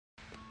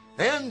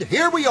And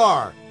here we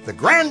are, the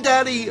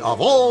granddaddy of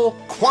all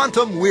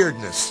quantum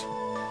weirdness,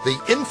 the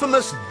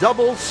infamous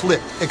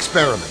double-slit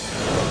experiment.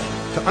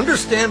 To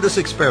understand this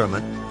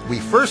experiment, we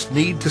first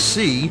need to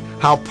see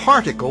how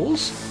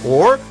particles,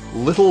 or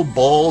little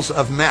balls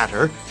of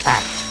matter,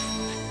 act.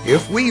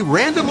 If we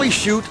randomly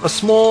shoot a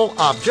small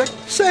object,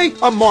 say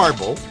a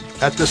marble,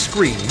 at the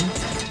screen,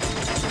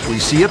 we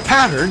see a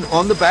pattern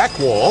on the back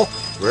wall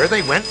where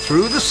they went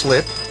through the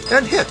slit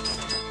and hit.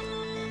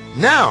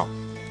 Now,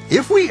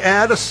 if we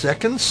add a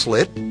second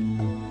slit,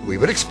 we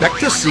would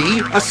expect to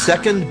see a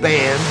second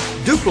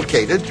band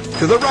duplicated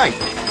to the right.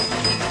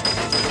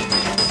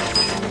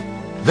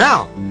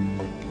 Now,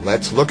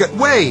 let's look at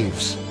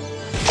waves.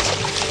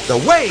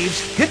 The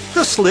waves hit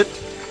the slit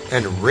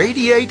and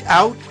radiate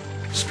out,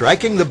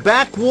 striking the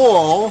back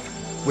wall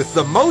with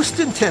the most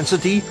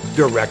intensity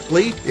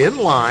directly in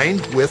line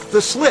with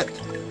the slit.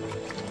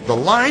 The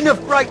line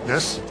of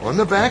brightness on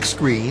the back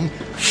screen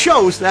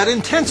shows that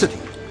intensity.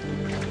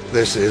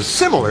 This is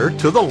similar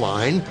to the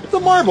line the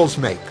marbles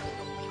make.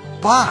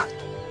 But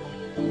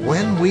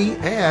when we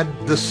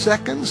add the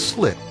second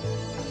slit,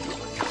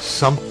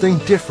 something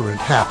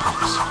different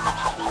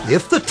happens.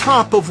 If the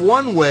top of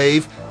one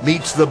wave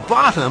meets the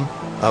bottom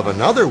of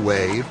another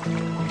wave,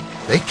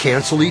 they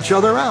cancel each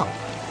other out.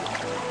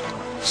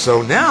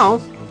 So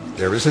now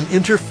there is an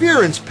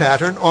interference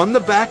pattern on the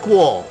back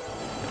wall.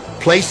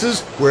 Places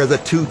where the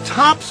two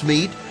tops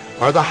meet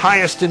are the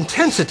highest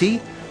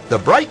intensity, the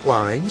bright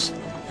lines,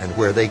 and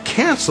where they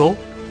cancel,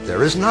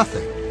 there is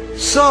nothing.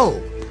 So,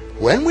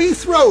 when we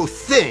throw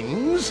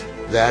things,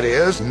 that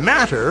is,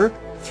 matter,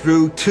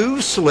 through two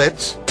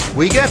slits,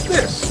 we get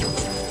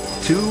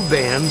this, two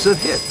bands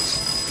of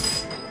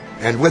hits.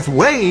 And with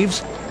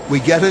waves,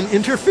 we get an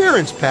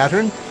interference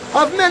pattern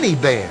of many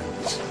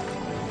bands.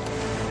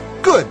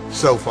 Good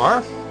so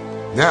far.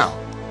 Now,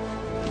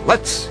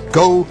 let's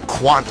go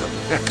quantum.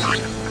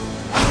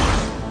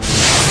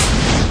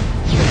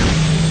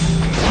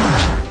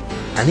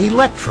 An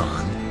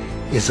electron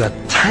is a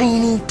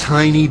tiny,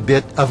 tiny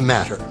bit of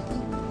matter,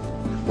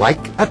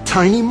 like a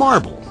tiny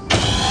marble.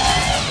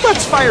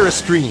 Let's fire a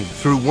stream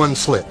through one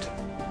slit.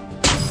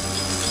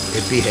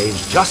 It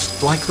behaves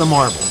just like the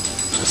marble,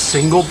 a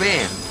single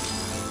band.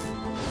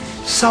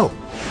 So,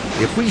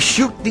 if we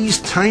shoot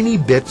these tiny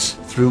bits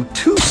through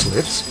two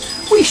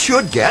slits, we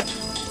should get,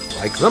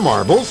 like the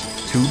marbles,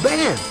 two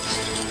bands.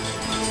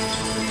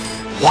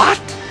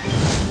 What?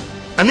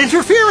 An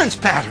interference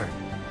pattern.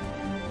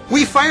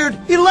 We fired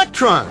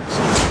electrons,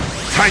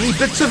 tiny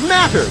bits of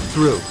matter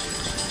through.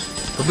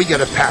 But we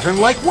get a pattern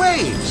like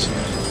waves,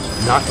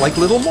 not like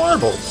little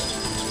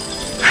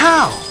marbles.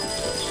 How?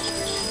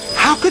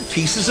 How could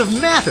pieces of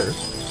matter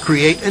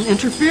create an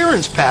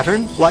interference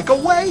pattern like a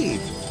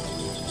wave?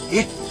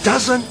 It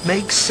doesn't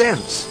make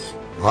sense.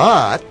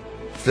 But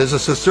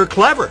physicists are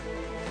clever.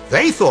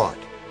 They thought,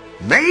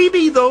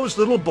 maybe those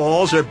little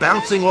balls are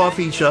bouncing off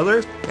each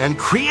other and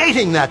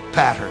creating that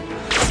pattern.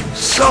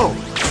 So,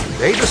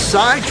 they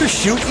decide to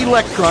shoot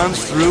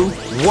electrons through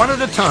one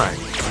at a time.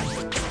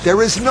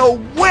 There is no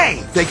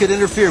way they could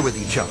interfere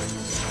with each other.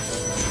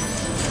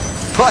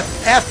 But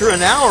after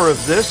an hour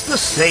of this, the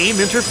same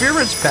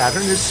interference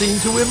pattern is seen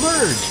to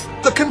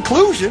emerge. The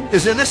conclusion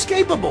is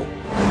inescapable.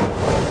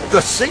 The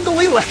single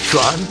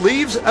electron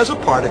leaves as a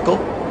particle,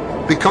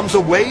 becomes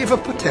a wave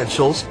of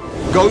potentials,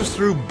 goes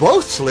through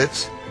both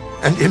slits,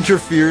 and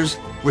interferes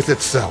with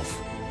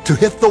itself to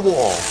hit the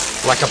wall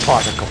like a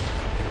particle.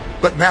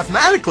 But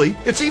mathematically,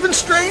 it's even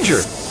stranger.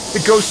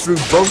 It goes through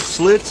both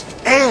slits,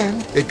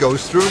 and it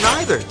goes through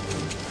neither.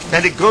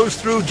 And it goes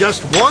through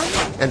just one,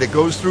 and it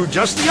goes through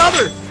just the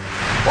other.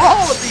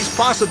 All of these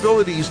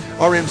possibilities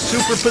are in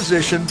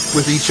superposition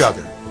with each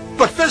other.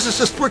 But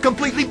physicists were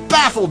completely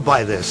baffled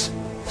by this.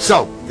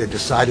 So they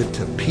decided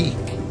to peek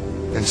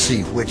and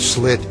see which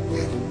slit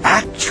it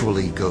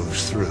actually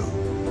goes through.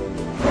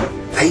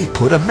 They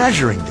put a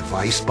measuring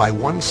device by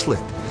one slit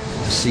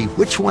to see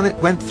which one it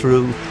went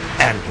through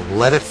and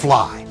let it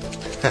fly.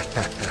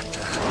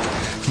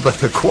 But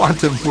the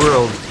quantum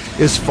world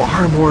is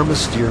far more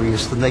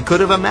mysterious than they could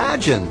have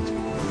imagined.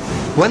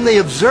 When they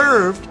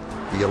observed,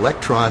 the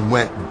electron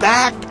went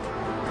back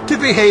to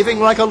behaving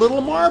like a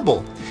little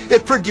marble.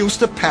 It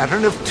produced a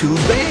pattern of two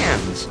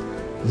bands,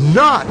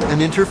 not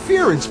an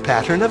interference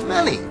pattern of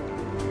many.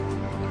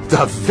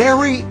 The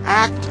very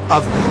act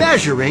of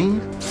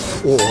measuring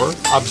or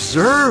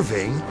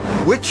observing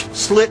which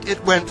slit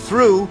it went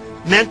through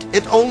meant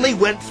it only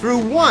went through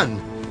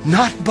one,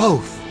 not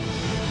both.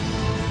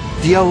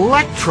 The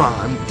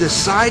electron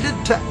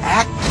decided to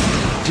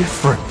act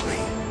differently,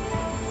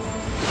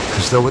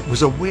 as though it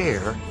was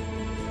aware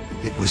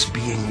it was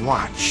being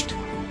watched.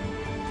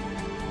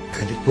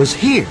 And it was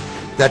here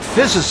that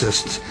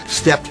physicists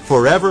stepped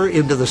forever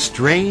into the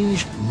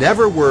strange,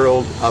 never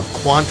world of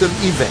quantum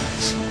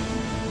events.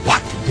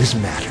 What is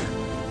matter?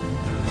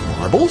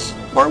 Marbles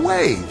or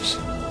waves?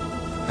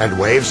 And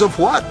waves of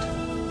what?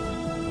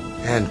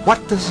 And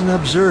what does an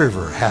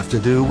observer have to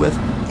do with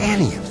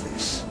any of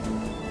this?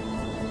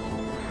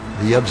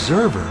 The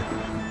observer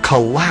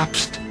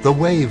collapsed the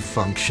wave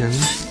function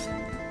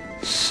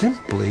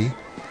simply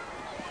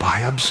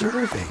by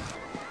observing.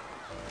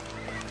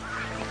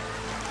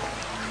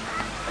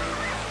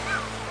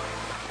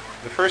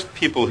 The first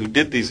people who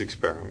did these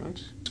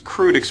experiments,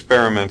 crude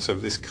experiments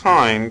of this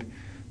kind,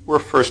 were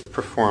first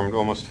performed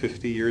almost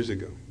 50 years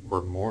ago,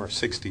 or more,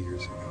 60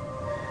 years ago.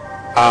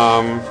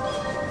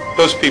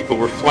 Those people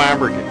were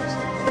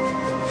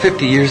flabbergasted.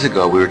 50 years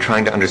ago, we were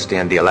trying to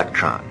understand the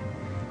electron.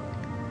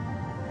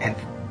 And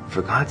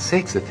for God's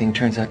sakes, the thing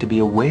turns out to be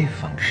a wave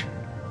function,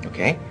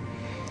 okay?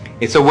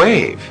 It's a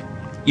wave.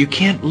 You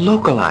can't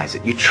localize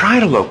it. You try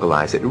to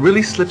localize it. It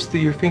really slips through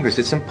your fingers.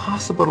 It's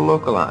impossible to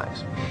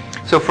localize.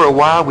 So for a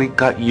while, we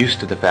got used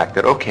to the fact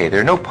that, okay,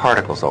 there are no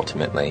particles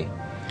ultimately.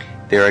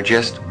 There are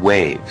just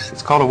waves.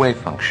 It's called a wave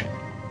function.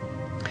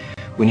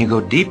 When you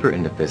go deeper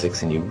into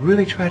physics and you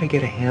really try to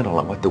get a handle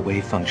on what the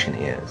wave function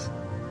is,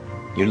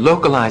 you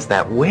localize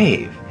that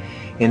wave,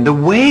 and the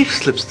wave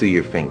slips through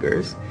your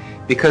fingers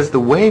because the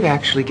wave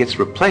actually gets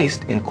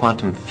replaced in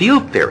quantum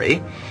field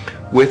theory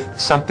with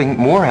something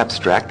more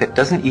abstract that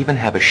doesn't even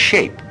have a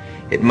shape.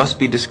 It must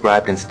be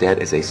described instead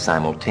as a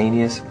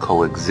simultaneous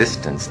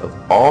coexistence of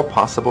all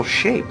possible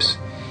shapes.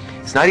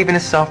 It's not even a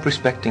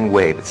self-respecting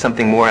wave. It's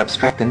something more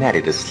abstract than that.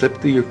 It has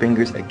slipped through your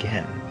fingers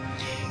again.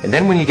 And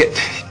then when you get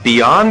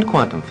beyond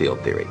quantum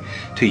field theory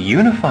to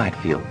unified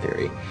field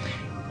theory,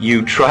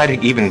 you try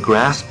to even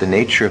grasp the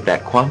nature of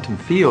that quantum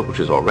field, which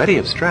is already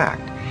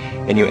abstract,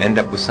 and you end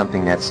up with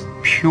something that's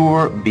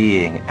pure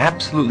being,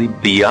 absolutely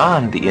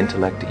beyond the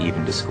intellect to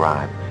even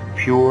describe.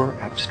 Pure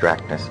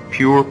abstractness,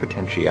 pure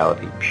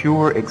potentiality,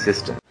 pure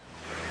existence.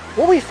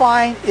 What we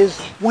find is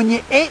when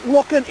you ain't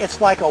looking, it's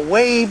like a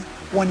wave.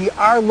 When you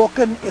are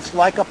looking, it's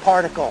like a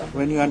particle.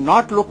 When you are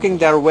not looking,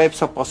 there are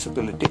waves of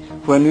possibility.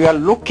 When you are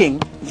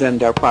looking, then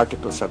there are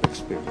particles of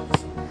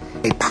experience.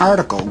 A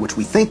particle, which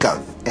we think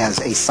of as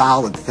a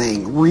solid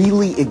thing,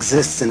 really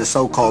exists in a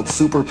so-called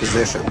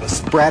superposition, a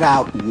spread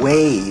out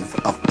wave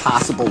of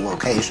possible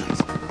locations.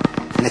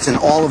 And it's in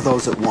all of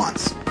those at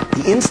once.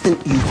 The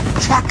instant you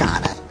check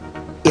on it,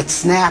 it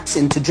snaps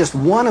into just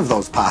one of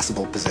those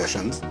possible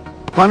positions.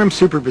 Quantum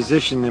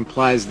superposition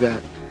implies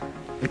that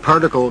a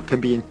particle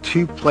can be in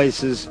two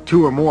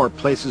or more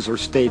places or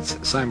states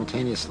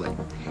simultaneously.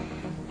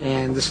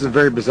 And this is a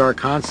very bizarre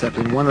concept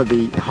and one of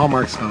the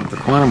hallmarks of the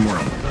quantum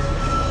world.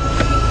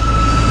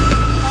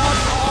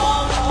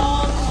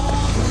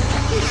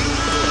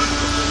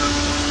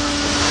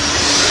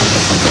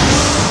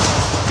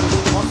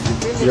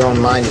 Your own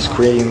mind is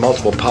creating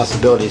multiple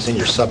possibilities in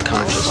your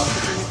subconscious.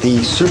 The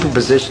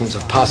superpositions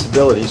of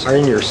possibilities are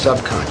in your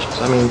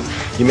subconscious. I mean,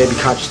 you may be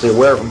consciously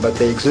aware of them, but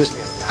they exist,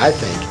 I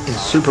think, in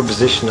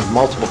superposition of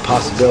multiple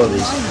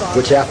possibilities,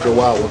 which after a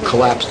while will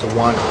collapse to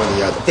one or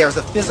the other. There's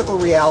a physical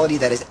reality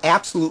that is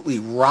absolutely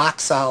rock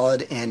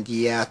solid, and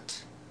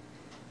yet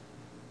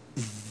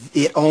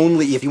it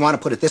only, if you want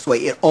to put it this way,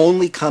 it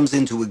only comes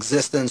into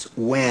existence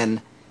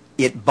when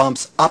it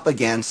bumps up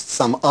against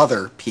some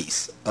other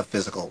piece of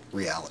physical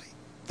reality.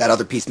 That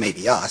other piece may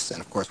be us, and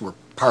of course we're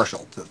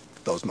partial to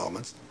those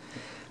moments.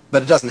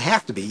 But it doesn't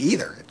have to be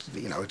either.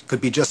 It could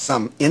be just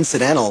some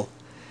incidental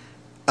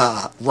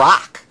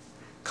rock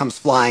comes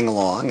flying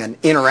along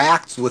and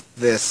interacts with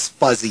this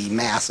fuzzy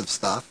mass of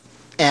stuff,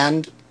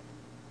 and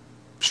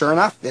sure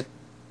enough, it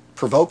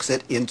provokes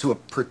it into a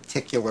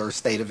particular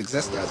state of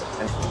existence.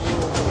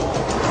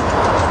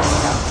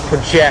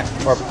 Project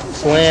or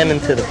plan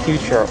into the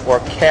future or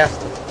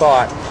cast a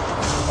thought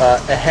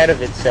ahead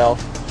of itself.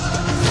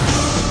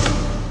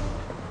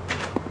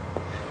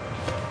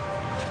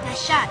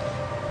 Nice shot.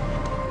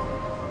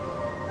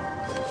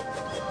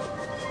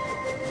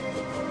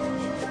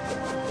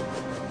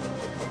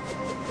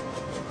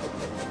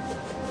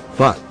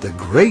 But the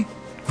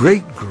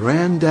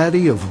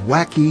great-great-granddaddy of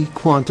wacky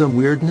quantum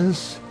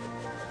weirdness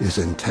is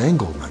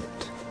entanglement.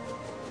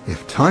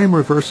 If time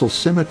reversal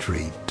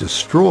symmetry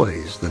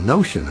destroys the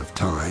notion of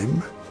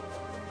time,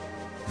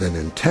 then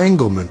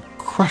entanglement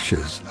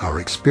crushes our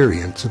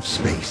experience of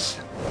space.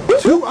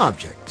 Two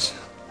objects,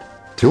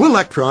 two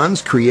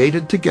electrons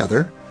created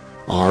together,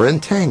 are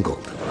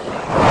entangled.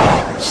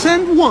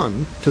 Send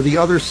one to the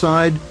other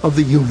side of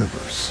the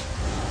universe.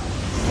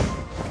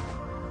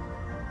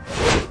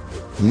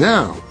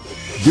 Now,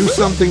 do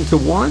something to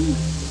one,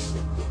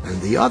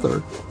 and the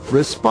other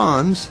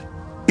responds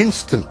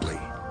instantly.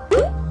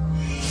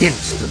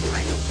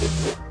 Instantly.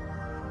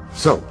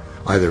 So,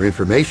 either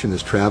information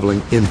is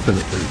traveling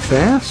infinitely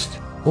fast,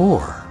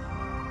 or,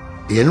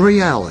 in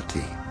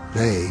reality,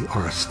 they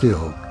are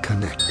still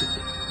connected.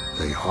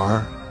 They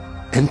are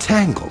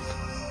entangled.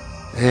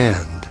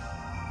 And,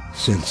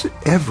 since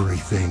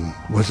everything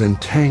was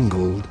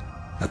entangled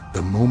at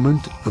the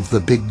moment of the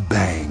Big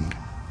Bang,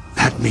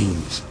 that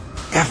means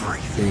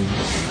everything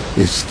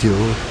is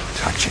still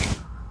touching.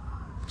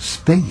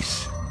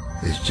 Space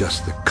is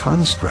just the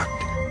construct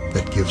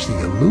that gives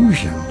the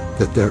illusion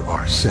that there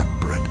are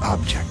separate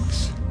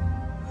objects.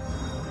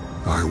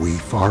 Are we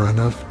far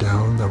enough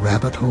down the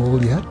rabbit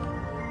hole yet?